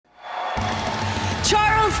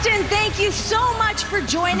Charleston, thank you so much for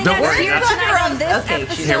joining Don't us worry, here tonight on this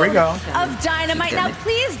episode here we go. of Dynamite. Now,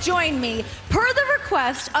 please join me. Per the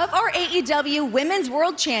request of our AEW Women's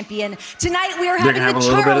World Champion, tonight we are having the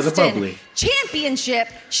Charleston Championship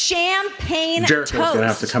Champagne Jericho's Toast. gonna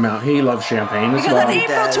have to come out. He loves champagne as Because well. on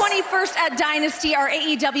April 21st at Dynasty, our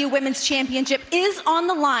AEW Women's Championship is on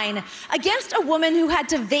the line against a woman who had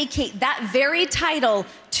to vacate that very title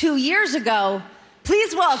 2 years ago.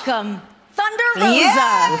 Please welcome Thunder Rosa.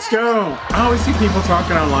 Yeah. Let's go. I always see people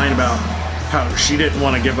talking online about how she didn't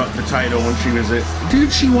want to give up the title when she was it. Dude,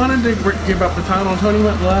 she wanted to give up the title and Toni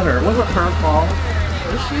wouldn't let her. It wasn't her fault.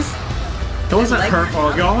 It wasn't her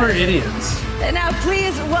fault. Y'all are idiots. And now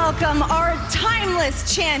please welcome our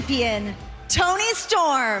timeless champion, Toni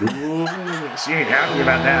Storm. Ooh, she ain't happy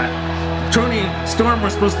about that. Toni Storm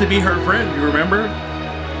was supposed to be her friend, you remember?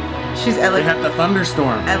 They had the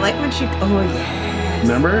thunderstorm. I like when she, oh yeah.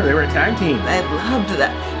 Remember? They were a tag team. I loved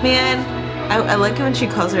that. Man, I like it when she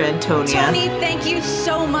calls her Antonia. Toni, thank you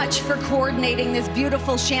so much for coordinating this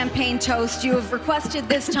beautiful champagne toast you have requested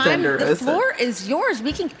this time. The floor is yours.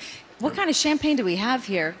 We can. What kind of champagne do we have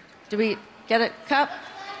here? Do we get a cup?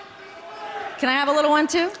 Can I have a little one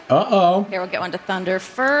too? Uh-oh. Here, we'll get one to Thunder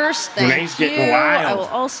first. Thank Renee's you. getting wild. I will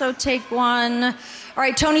also take one. All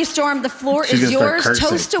right, Toni Storm, the floor is yours.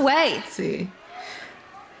 Toast away. Let's see.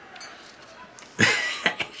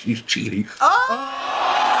 She's cheating. That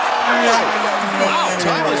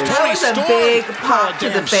was a big pop to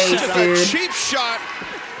the face, dude. A cheap shot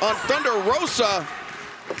on Thunder Rosa.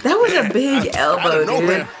 That was a big elbow, dude. No.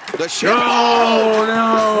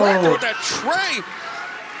 With that tray.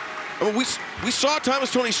 I mean, we saw Thomas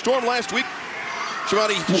Toni Storm last week.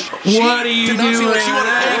 Shivani, what are you doing? She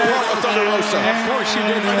wanted any part of Thunder Rosa. Of course she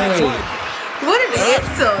did. That's right. What an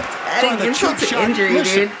insult. Adding insult to injury,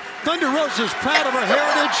 dude. Thunder Rosa's proud of her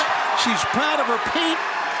heritage. She's proud of her paint.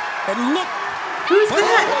 And look. Who's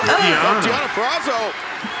that? Deonna Purrazzo.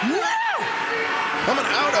 Coming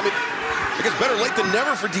out. I mean, I guess better late than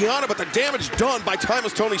never for Deonna, but the damage done by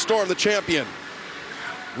Thomas Toni Storm, the champion.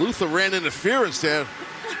 Luther ran interference there.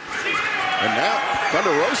 And now,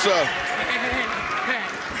 Thunder Rosa.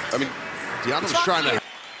 I mean, Deonna's trying to...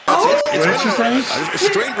 What did she say? A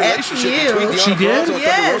strained relationship between Deonna Purrazzo and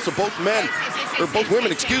Thunder Rosa, both men. Or both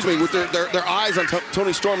women, excuse me, with their eyes on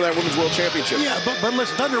Toni Storm in that Women's World Championship. Yeah, but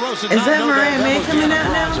listen, Thunder Rosa is that Mariah May coming out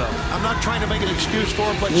now? I'm not trying to make an excuse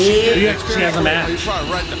for her, but she has a match. He's probably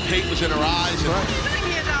right. The paint was in her eyes.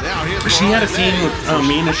 Now she had a scene with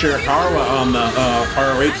Mina Shirakawa on the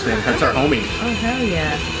ROH thing. That's our homie. Oh, hell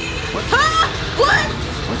yeah. What?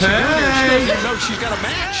 Hey. No, she's got a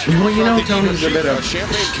match. Well, you know, Toni's a bit of...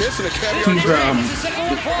 champagne kiss and a He's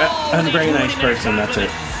a very nice person, that's it.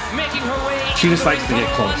 She just likes to get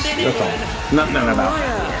close, that's all. Nothing about her.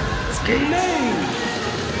 It's great.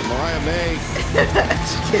 Mariah May.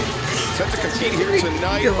 Set to compete here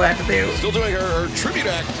tonight. Still doing her tribute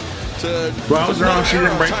act to... Well, I was wrong. She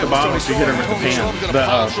didn't break the bottle. She hit her with the pan. The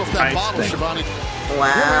ice thing.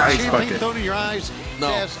 Wow. Ice bucket. Thrown in your eyes? No.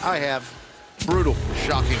 Yes, I have. Brutal.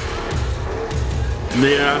 Shocking.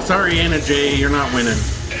 Yeah, sorry, Anna Jay, you're not winning.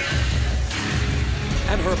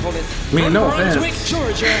 And her opponent, I mean, no offense.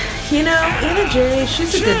 Georgia. You know, Anna Jay,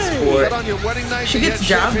 she's a good sport. She gets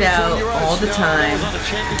jobbed out all the time.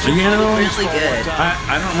 You know, really good.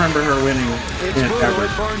 I don't remember her winning ever.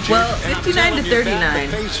 Well, 59 to 39.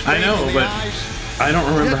 I know, but I don't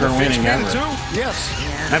remember her winning ever. Yes.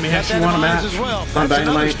 I mean, has she won a match on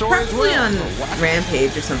Dynamite? Probably on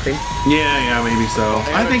Rampage or something. Yeah, maybe so.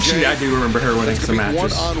 I do remember her winning some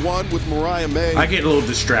matches. One-on-one with Mariah May. I get a little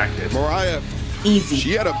distracted. Mariah, easy.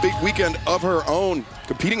 She had a big weekend of her own,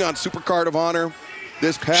 competing on Supercard of Honor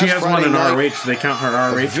this past She has Friday won an night. ROH. They count her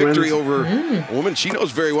ROH victory wins? over a woman she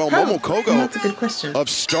knows very well, Momo Kogo. That's a good question. Of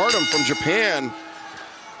Stardom from Japan.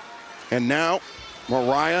 And now,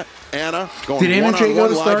 Mariah, Anna, going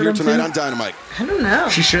one-on-one live here tonight on Dynamite. I don't know.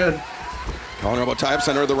 She should. Calling her about tie-up,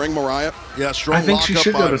 center of the ring, Mariah. Yeah, strong I think she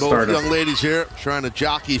should go to both Stardom. young ladies here, trying to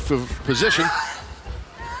jockey for position.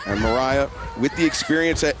 And Mariah, with the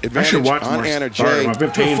experience advantage watch on more Anna Stardom. Jay. I've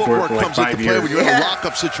been paying for it for like 5 years. When you're in a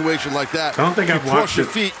lockup situation like that, I don't think I've watched it.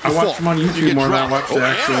 I watched them on YouTube more than I watched the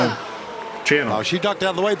actual channel. She ducked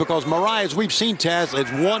out of the way because Mariah, as we've seen, Taz, is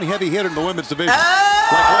one heavy hitter in the women's division. Like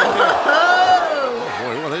right there.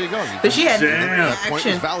 Well, there you go. But she had that point was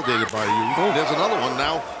action. validated by you. There's another one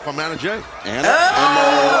now from Anna Jay. Anna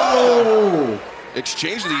and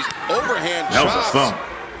exchange these overhand That was shots. a thump.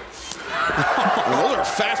 Those are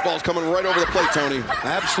fastballs coming right over the plate, Tony.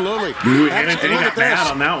 Absolutely. Ooh, Anna got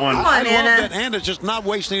mad on that one. Come on, I love Anna. that Anna's just not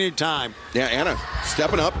wasting any time. Yeah, Anna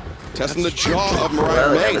stepping up. Testing the jaw of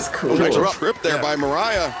Mariah May. That was cool. Nice grip there by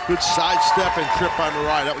Mariah. Good sidestep and trip by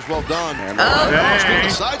Mariah. That was well done. And Mariah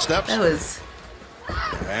sidesteps. That was...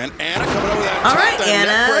 And Anna coming over that All top, right, that Anna,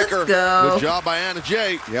 neck let's breaker. go. Good job by Anna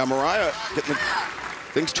Jay. Yeah, Mariah getting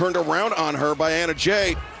things turned around on her by Anna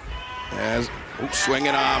Jay. As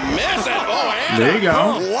swinging on miss. And, Anna there you go.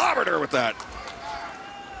 clobbered her with that.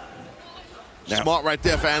 Now, Smart right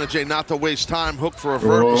there for Anna Jay not to waste time. Hook for a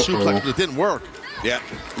vertical suplex, but it didn't work. yeah,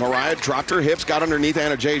 Mariah dropped her hips, got underneath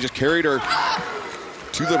Anna Jay, just carried her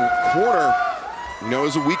to the corner. You know, it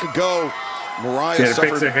was a week ago. Mariah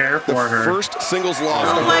suffered her hair the for her. first singles loss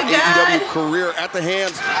Oh of my her God. AEW career at the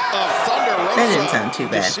hands of Thunder Rosa. That didn't sound too You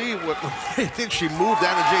bad. see what I think she moved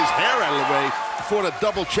Anna Jay's hair out of the way before the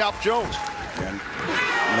double chop Jones. And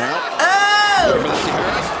now, Oh!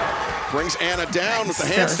 Tijeras brings Anna down with the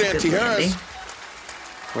That was a handstand good landing.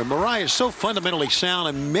 Tijeras. Well, Mariah is so fundamentally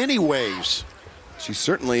sound in many ways. She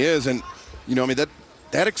certainly is, and you know, I mean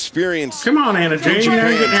that experience. Come on, Anna Jay. You're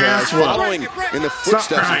Japan getting your has ass whooped. following in the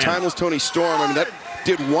footsteps of crying. timeless Toni Storm. I mean, that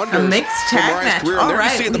did wonders A mixed for tag Mariah's match. career. All And there you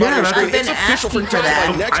right. see at the Yeah, bottom of the that's screen, I've been it's official for asking for that.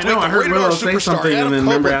 Dynamite next I know, week. I heard The Willow Rated say R something, superstar and Adam then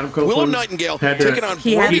remember Adam Copeland, Willow Copeland Nightingale had to- taking on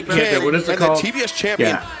He had Brody to- King what is it and called? the TBS champion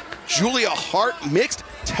Yeah. Julia Hart mixed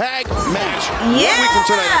tag match. 1 week from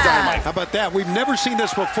tonight on Dynamite. How about that? We've never seen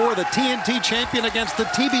this before. The TNT champion against the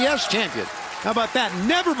TBS champion. How about that?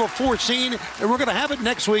 Never before seen, and we're going to have it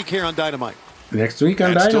next week here on Dynamite. Next week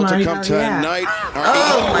on And still to Dynamite. come tonight, our Oh,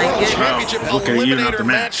 AEW my World goodness. Championship Look at you, not Eliminator the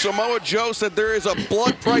match. match. Samoa Joe said there is a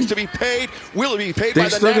blood price to be paid. Will it be paid They're by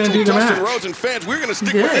the still gonna natural do the Dustin match. Rhodes and fans? We're going to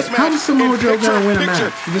stick Good. with this match. How's Samoa in Joe gonna win a picture-in-picture.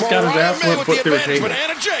 match? He just got his Mariah ass May whipped with put the through a advantage, but table.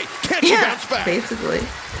 Anna Jay, can she bounce back? Basically.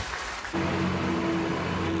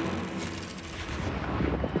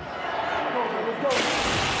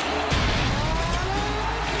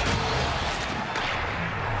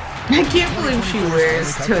 I can't believe she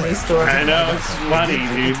wears Toni Storm. I know, it's funny,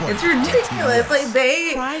 dude. It's ridiculous. Like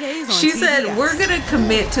Fridays on she said, TBS. we're gonna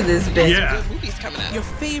commit to this bitch. Yeah. Your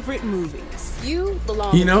favorite movies. You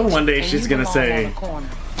belong. You know, one day she's going to say,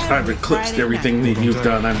 I've eclipsed everything that you've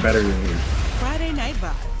done. I'm better than you. Friday Night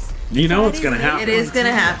Vibes. You know it's going to happen. It is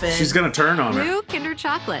gonna happen. She's going to turn on her. New Kinder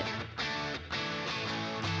Chocolate.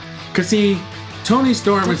 Because, see, Toni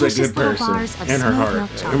Storm is a Delicious good little person bars of in her smoked heart. milk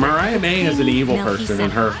chocolate. Mariah May is an evil Milky person in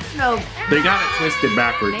her. No, They got it twisted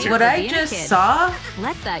backwards here. what I just saw,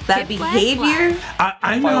 Let that that kid flag behavior,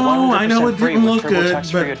 I know it didn't look good,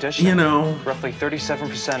 but, you know. Roughly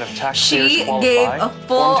 37% of taxpayers she qualify. gave a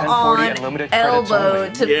Form 1040 full-on and limited credits elbow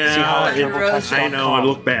only. to Yeah, Thunder Rosa. I know, it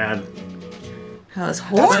looked bad. That was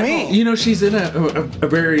horrible. You know, she's in a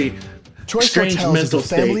very strange mental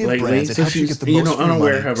state lately, so she's, you know,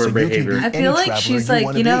 unaware of her behavior. I feel like she's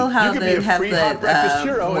like, you know how they have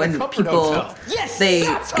the when people they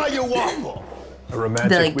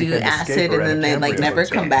like do acid and then they like never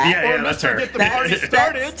come back. Yeah, that's her.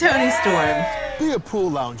 That's Toni Storm. Be a pool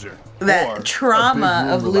lounger. That trauma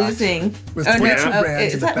of losing. With Oh no, 22 oh,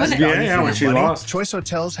 brands is of the that when best it? value for when your she money, lost. Choice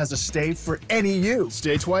Hotels has a stay for any you.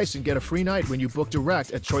 Stay twice and get a free night when you book direct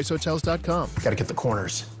at choicehotels.com. Gotta get the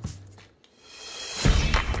corners.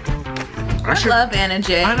 I love Anna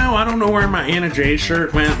Jay. I know, I don't know where my Anna Jay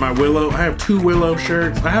shirt went, my Willow. I have 2 Willow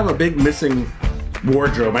shirts. I have a big missing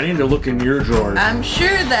wardrobe. I need to look in your drawers. I'm sure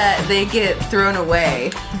that they get thrown away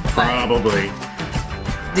Probably.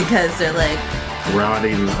 because they're like,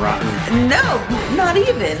 Rotten. no, not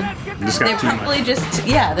even. Just got They're too probably much. just,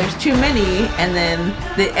 yeah, there's too many, and then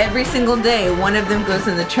every single day, one of them goes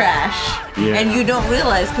in the trash, Yeah. and you don't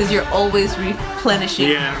realize because you're always replenishing.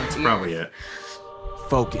 Yeah, that's probably it.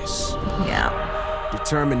 Focus. Yeah.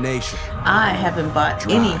 Determination. I haven't bought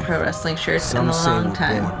any pro wrestling shirts in a long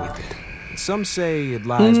time. With it. Some say it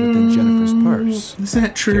lies within Jennifer's purse. Is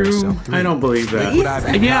that true? I don't believe that.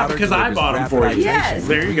 Yeah, because I bought them for you. Yes.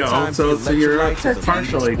 There you go. So you're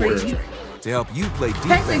partially true. To help you play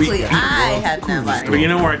defense. Technically, I had not bought But you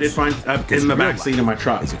know where I did find in the back seat of my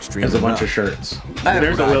truck is a bunch of shirts.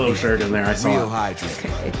 There's a Willow shirt in there. I saw Real it.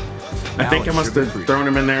 hydrated. I think I must have thrown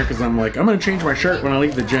them in there because I'm like, I'm gonna change my shirt when I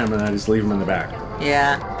leave the gym, and I just leave them in the back.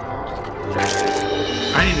 Yeah.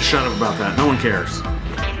 I need to shut up about that. No one cares.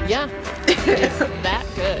 Yeah. It's that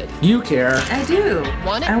good. You care. I do.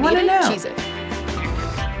 Want it? I want to Eat it? know. Cheese it.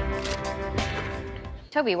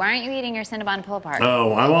 Toby, why aren't you eating your Cinnabon pull apart?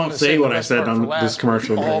 Oh, I won't say what I said on this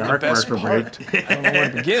commercial break. Our commercial break. I don't know where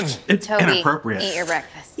to begin. It's Toby, inappropriate. eat your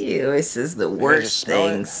breakfast. He always says the worst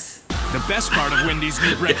things. The best part of Wendy's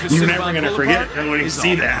new breakfast You're never Cinnabon gonna Pull forget Apart it when you is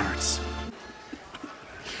see all that. parts.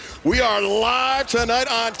 We are live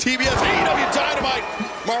tonight on TBS AEW Dynamite.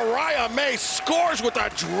 Mariah May scores with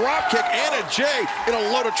a drop kick. Anna Jay in a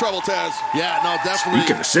load of trouble, Taz. Yeah, no, definitely.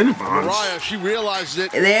 Speaking of Cinnabons. Mariah, she realizes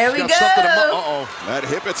it. There we go. Uh-oh. That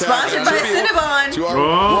hip attack. Sponsored by Cinnabon. To our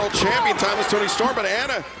world champion, timeless Toni Storm, but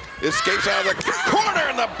Anna escapes out of the corner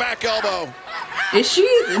in the back elbow. Is she?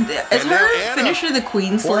 Is her finisher the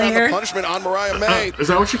Queen Slayer? The punishment on Mariah May. Is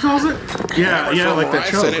that what she calls it? Yeah, like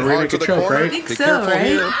that choke, the rear naked choke, right? I think so, right?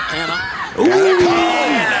 Here, Anna. Ooh,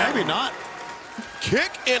 maybe not.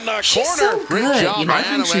 Kick in the she's corner. so Great good. job, You know? I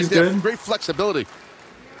think she's good. Great flexibility.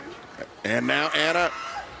 And now Anna.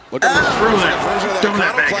 Look at Throw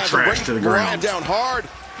that bag of trash to the Mariah ground. down hard.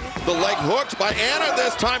 The leg hooked by Anna.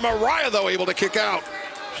 This time Mariah, though, able to kick out.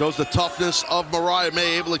 Shows the toughness of Mariah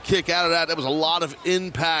May, able to kick out of that. That was a lot of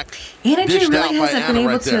impact. Anna Jay dished out really by hasn't Anna been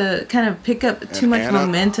able right there. to kind of pick up too much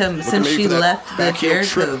momentum since she left the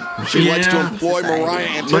Jericho. She likes to employ Mariah,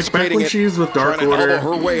 anticipating Like back when she was with Dark Order,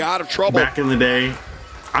 her way out of trouble. Back in the day,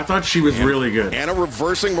 I thought she was really good. Anna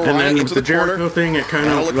reversing Mariah and then into with the Jericho corner. thing, it kind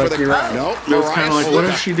of like it was kind of like, what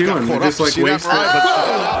is she doing? Just like wasted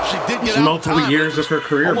multiple years of her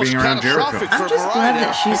career being around Jericho. I'm just glad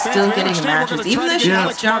that she's still getting matches, even though she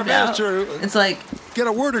gets jobbed out. It's like get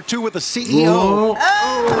a word or two with the CEO.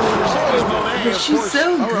 But she's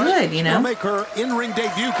so good, you know. Make her in-ring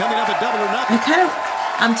debut coming up at Double or Nothing.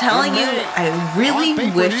 I'm telling you, I really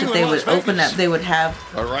wish that they would open up. They would have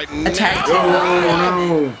a tag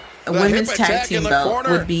team. A women's tag team belt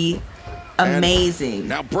would be amazing.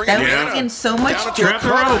 Now bring that would bring in so much joy.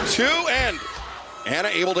 And Anna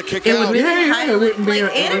able to kick it out. Would really highlight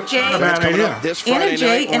like Anna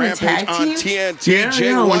Jay in a tag team.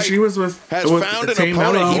 Yeah, when she was with Team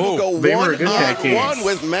Mello, they were a good tag team. I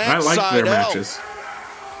liked their matches.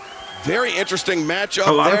 Very interesting matchup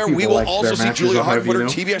there. We will also see Julia Hart win her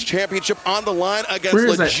TBS championship on the line against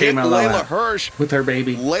legit Layla Hirsch. With her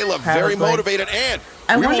baby. Layla very motivated, and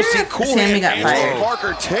we will see Cool Hand Angelo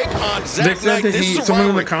Parker take on Zack Knight. Someone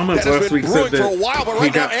in the comments last week said that he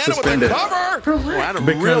got suspended. Anna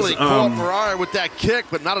really caught Mariah with that kick,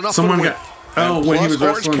 but not enough. Someone got. When he was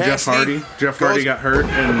wrestling Jeff Hardy. Jeff Hardy got hurt,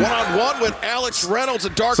 and one-on-one with Alex Reynolds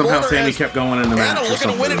and Dark somehow Order. Sammy kept going in the match. Anna looking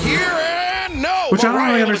to win it here, and no. Which I don't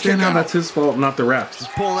really understand how that's his fault, not the refs. He's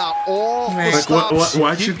pulling out all the stops.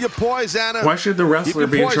 Why Keep your poise, Anna. Why should the wrestler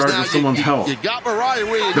be in charge of someone's health? You got Mariah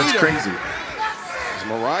where you need her. That's crazy.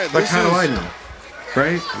 Mariah, like, how do I know?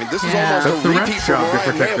 Right? I mean, this is almost a repeat for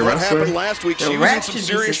Mariah May. What happened last week? She was in some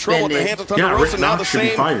serious trouble at the hands of Thunder Rosa. Now the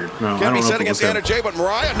same can be said against Anna Jay, but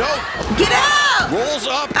Mariah, no. Get out! Rolls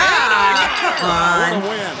up. Come on.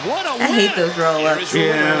 What a win. I hate those roll-ups.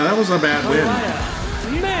 Yeah, that was a bad win.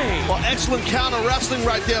 Well, excellent counter wrestling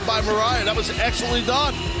right there by Mariah. That was excellently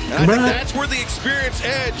done. And I think that's where the experience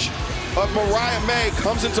edge of Mariah May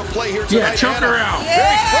comes into play here tonight. Yeah, choke her out.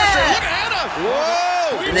 Very frustrating. Look at Anna.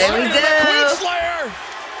 Whoa. There we go. Queen Slayer.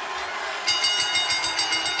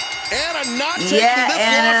 Anna not taking this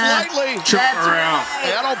loss lightly. Choke her out.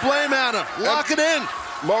 Hey, I don't blame Anna. Lock it in.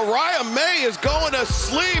 Mariah May is going to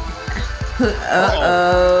sleep.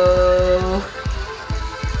 Uh-oh.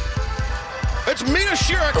 It's Mina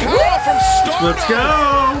Shirakawa from Stardom. Let's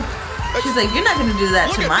go. She's like, you're not going to do that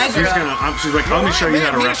to my girl. She's like, let me show you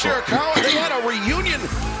how to wrestle. They had a reunion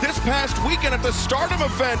this past weekend at the Stardom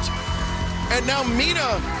event. And now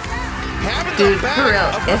Mina having Dude, for real,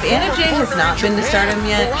 if Anna Jay has not been to Stardom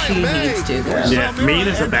yet, she needs to go. Yeah,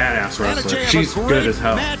 Mina's a badass wrestler. She's good as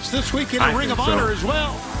hell. Match this week in the Ring of Honor as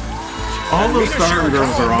well. All those Stardom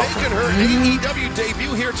girls are awesome. Making her AEW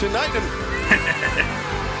debut here tonight.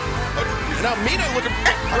 Now Mina looking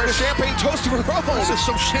for a champagne toast of her own. There's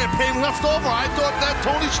some champagne left over. I thought that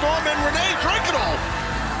Toni Storm and Renee drank it all.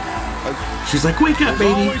 She's like, wake up,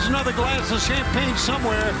 baby. Always another glass of champagne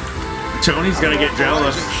somewhere. Tony's gonna get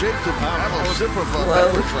jealous. Shaped to have a sip of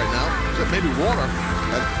beverage right now. Maybe water.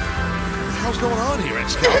 What the hell's going on here,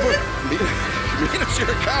 Excalibur? Mina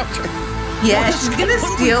Shirakawa. Yeah, she's gonna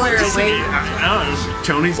steal her away.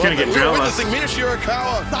 Tony's gonna get jealous. Mina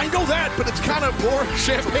Shirakawa. I know that, but it's kind of poor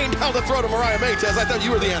champagne down the throat of Mariah May. Taz, I thought you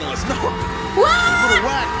were the analyst. No.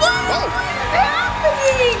 What? What's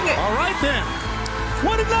happening? All right then.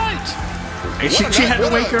 What a night! And she had to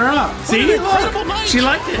wake her up. See? Look, she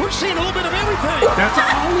liked it. We're seeing a little bit of everything. That's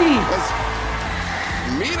Tony.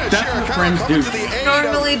 That's what friends do.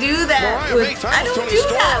 Normally do that with. I don't do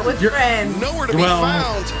that with friends. Nowhere to be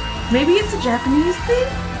found. Maybe it's a Japanese thing.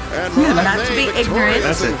 Yeah, not to be ignorant.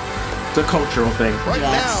 That's it. It's a cultural thing. Right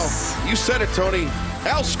now, you said it, Tony.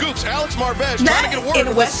 Al Scoops, Alex Marvez, trying to get word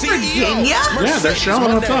in West Virginia. Yeah, they're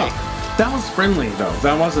showing what's up. That was friendly, though.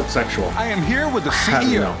 That wasn't sexual. I am here with the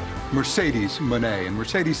CEO, Mercedes Mone. And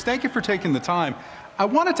Mercedes, thank you for taking the time. I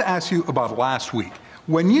wanted to ask you about last week.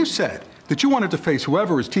 when you said that you wanted to face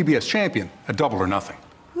whoever is TBS champion at Double or Nothing.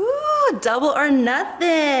 Ooh, Double or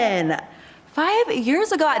Nothing. 5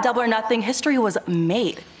 years ago at Double or Nothing, history was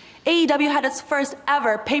made. AEW had its first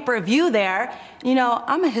ever pay-per-view there. You know,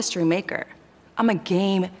 I'm a history maker. I'm a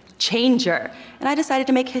game changer. And I decided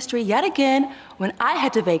to make history yet again when I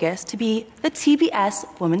head to Vegas to be the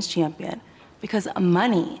TBS Women's Champion. Because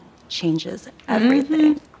money changes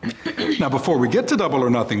everything. Now, before we get to Double or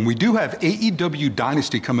Nothing, we do have AEW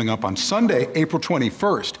Dynasty coming up on Sunday, April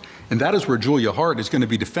 21st. And that is where Julia Hart is going to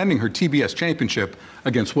be defending her TBS championship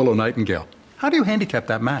against Willow Nightingale. How do you handicap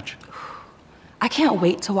that match? I can't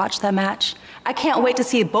wait to watch that match. I can't wait to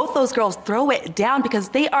see both those girls throw it down because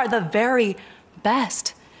they are the very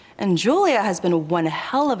best. And Julia has been one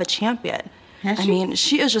hell of a champion. I mean,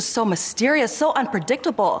 she is just so mysterious, so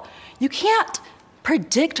unpredictable. You can't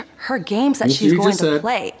predict her games that she's going to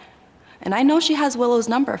play. And I know she has Willow's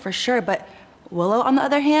number for sure, but Willow, on the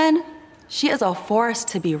other hand, she is a force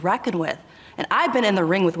to be reckoned with. And I've been in the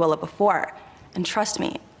ring with Willow before. And trust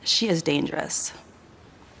me, she is dangerous.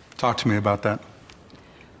 Talk to me about that.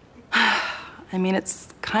 I mean, it's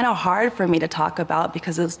kind of hard for me to talk about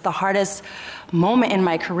because it's the hardest moment in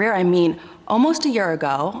my career. I mean, almost a year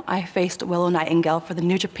ago, I faced Willow Nightingale for the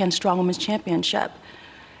New Japan Strong Women's Championship.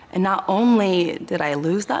 And not only did I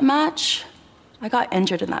lose that match, I got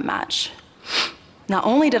injured in that match. Not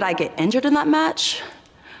only did I get injured in that match,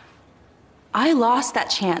 I lost that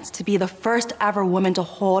chance to be the first ever woman to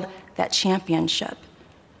hold that championship.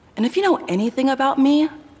 And if you know anything about me,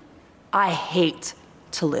 I hate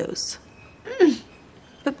to lose.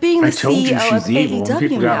 But being the CEO of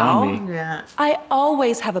AEW now, I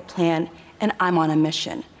always have a plan and I'm on a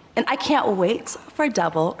mission. And I can't wait for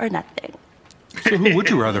Double or Nothing. So who would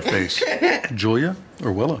you rather face, Julia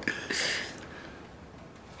or Willow?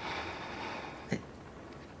 Hey!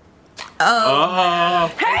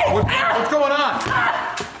 What's going on?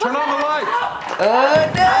 Turn on the light. Oh, no.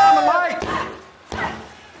 Turn on the light.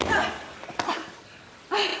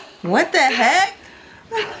 What the heck?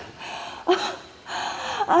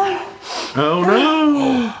 Oh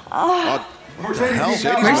no! Mercedes,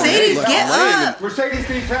 get up! Mercedes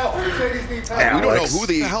needs help. Mercedes needs help. We don't know who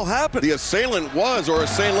the hell happened. The assailant was, or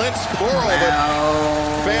assailants, plural.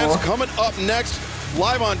 But fans coming up next,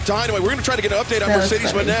 live on Dynamite. We're going to try to get an update on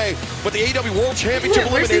Mercedes Mone, but the AEW World Championship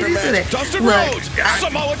Eliminator match. Dustin Rhodes,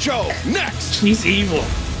 Samoa Joe, next. He's evil.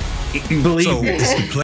 Believe me.